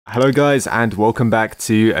Hello guys, and welcome back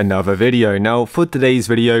to another video. Now for today's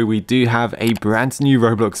video we do have a brand new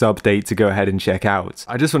Roblox update to go ahead and check out.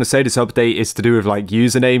 I just want to say this update is to do with like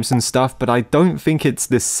usernames and stuff, but I don't think it's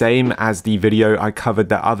the same as the video I covered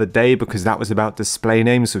the other day because that was about display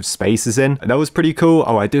names with spaces in, and that was pretty cool.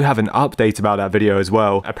 Oh, I do have an update about that video as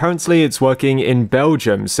well. Apparently it's working in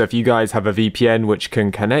Belgium, so if you guys have a VPN which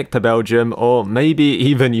can connect to Belgium, or maybe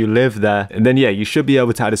even you live there, and then yeah, you should be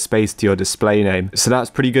able to add a space to your display name. So that's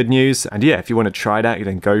pretty good news, and yeah, if you want to try that,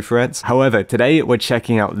 then go for it. However, today we're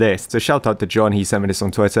checking out this. So shout out to John, he sent me this on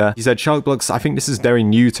Twitter. He said, Sharkblocks, I think this is very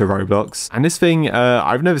new to Roblox, and this thing,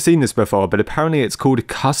 I've never seen this before, but apparently it's called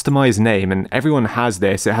customized name, and everyone has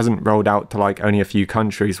this. It hasn't rolled out to like only a few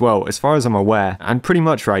countries, well, as far as I'm aware, and pretty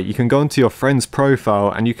much right, you can go into your friend's profile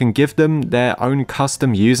and you can give them their own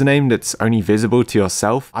custom username that's only visible to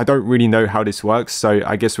yourself. I don't really know how this works, so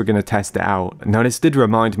I guess we're going to test it out. Now this did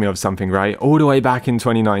remind me of something, right? All the way back in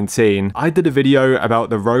 2019, I did a video about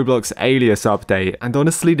the Roblox Alias update, and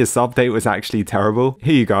honestly this update was actually terrible.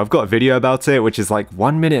 Here you go, I've got a video about it which is like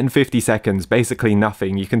 1 minute and 50 seconds, basically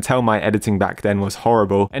nothing. You can tell my editing back then was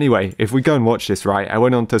horrible. Anyway, if we go and watch this, right, I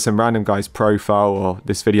went onto some random guy's profile, or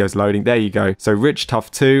this video's loading, there you go. So Rich Tough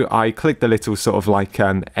 2, I clicked the little sort of like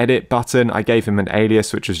edit button, I gave him an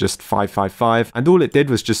alias which was just 555, and all it did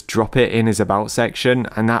was just drop it in his about section,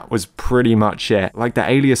 and that was pretty much it. Like the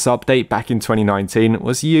Alias update back in 2019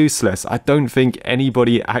 was useless. I don't think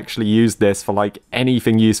anybody actually used this for like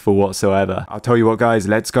anything useful whatsoever. I'll tell you what guys,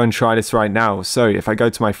 let's go and try this right now. So if I go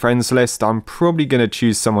to my friends list, I'm probably going to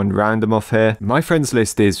choose someone random off here. My friends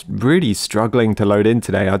list is really struggling to load in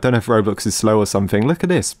today. I don't know if Roblox is slow or something. Look at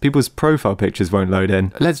this, people's profile pictures won't load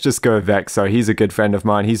in. Let's just go with Vexo. He's a good friend of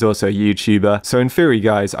mine. He's also a YouTuber. So in theory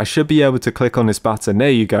guys, I should be able to click on this button.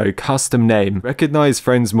 There you go, custom name. Recognize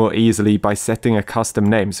friends more easily by setting a custom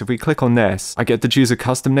name. So if we click on this, I get to choose a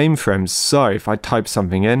custom name for him. So if I type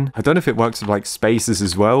something in, I don't know if it works with like spaces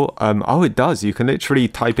as well. Oh, it does. You can literally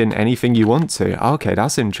type in anything you want to. Okay,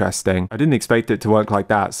 that's interesting. I didn't expect it to work like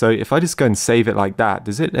that. So if I just go and save it like that,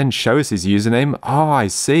 does it then show us his username? Oh, I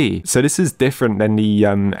see. So this is different than the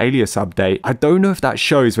Alias update. I don't know if that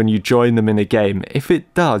shows when you join them in a game. If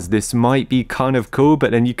it does, this might be kind of cool,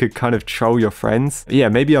 but then you could kind of troll your friends. Yeah,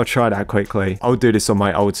 maybe I'll try that quickly. I'll do this on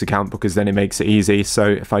my alt account because then it makes it easy. So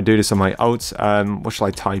if I do this on my alt, what shall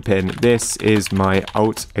I type in? This is my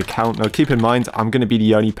alt account. Now keep in mind, I'm going to be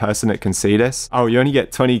the only person that can see this. Oh, you only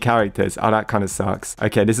get 20 characters. Oh, that kind of sucks.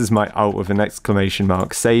 Okay, this is my alt with an exclamation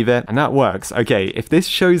mark. Save it, and that works. Okay, if this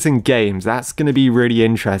shows in games, that's going to be really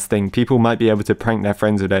interesting. People might be able to prank their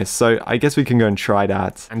friends with this, so I guess we can go and try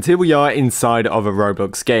that. And here we are inside of a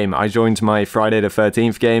Roblox game. I joined my Friday the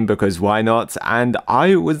 13th game because why not? And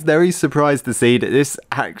I was very surprised to see that this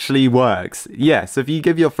actually works. Yes, if you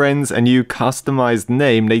give your friends a new customized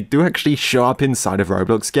name, they do actually show up inside of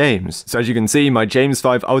Roblox games. So as you can see, my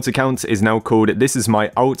James5 alt account is now called This Is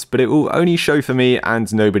My Alt, but it will only show for me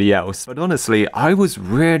and nobody else. But honestly, I was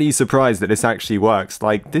really surprised that this actually works.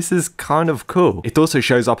 Like, this is kind of cool. It also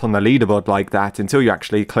shows up on the leaderboard like that until you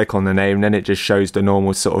actually click on the name, then it just shows the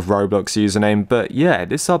normal sort of Roblox username. But yeah,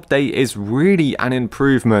 this update is really an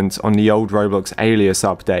improvement on the old Roblox Alias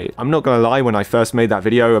update. I'm not gonna lie, when I first made that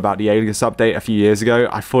video about the Alias update a few years ago,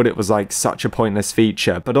 I thought it was like such a pointless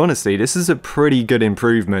feature, but honestly, this is a pretty good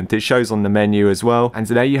improvement. It shows on the menu as well, and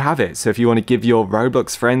there you have it. So if you want to give your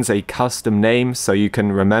Roblox friends a custom name so you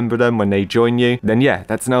can remember them when they join you, then yeah,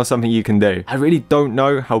 that's now something you can do. I really don't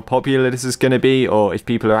know how popular this is going to be, or if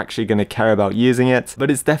people are actually going to care about using it,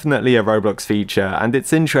 but it's definitely a Roblox feature, and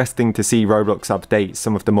it's interesting to see Roblox update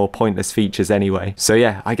some of the more pointless features anyway. So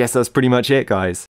yeah, I guess that's pretty much it guys.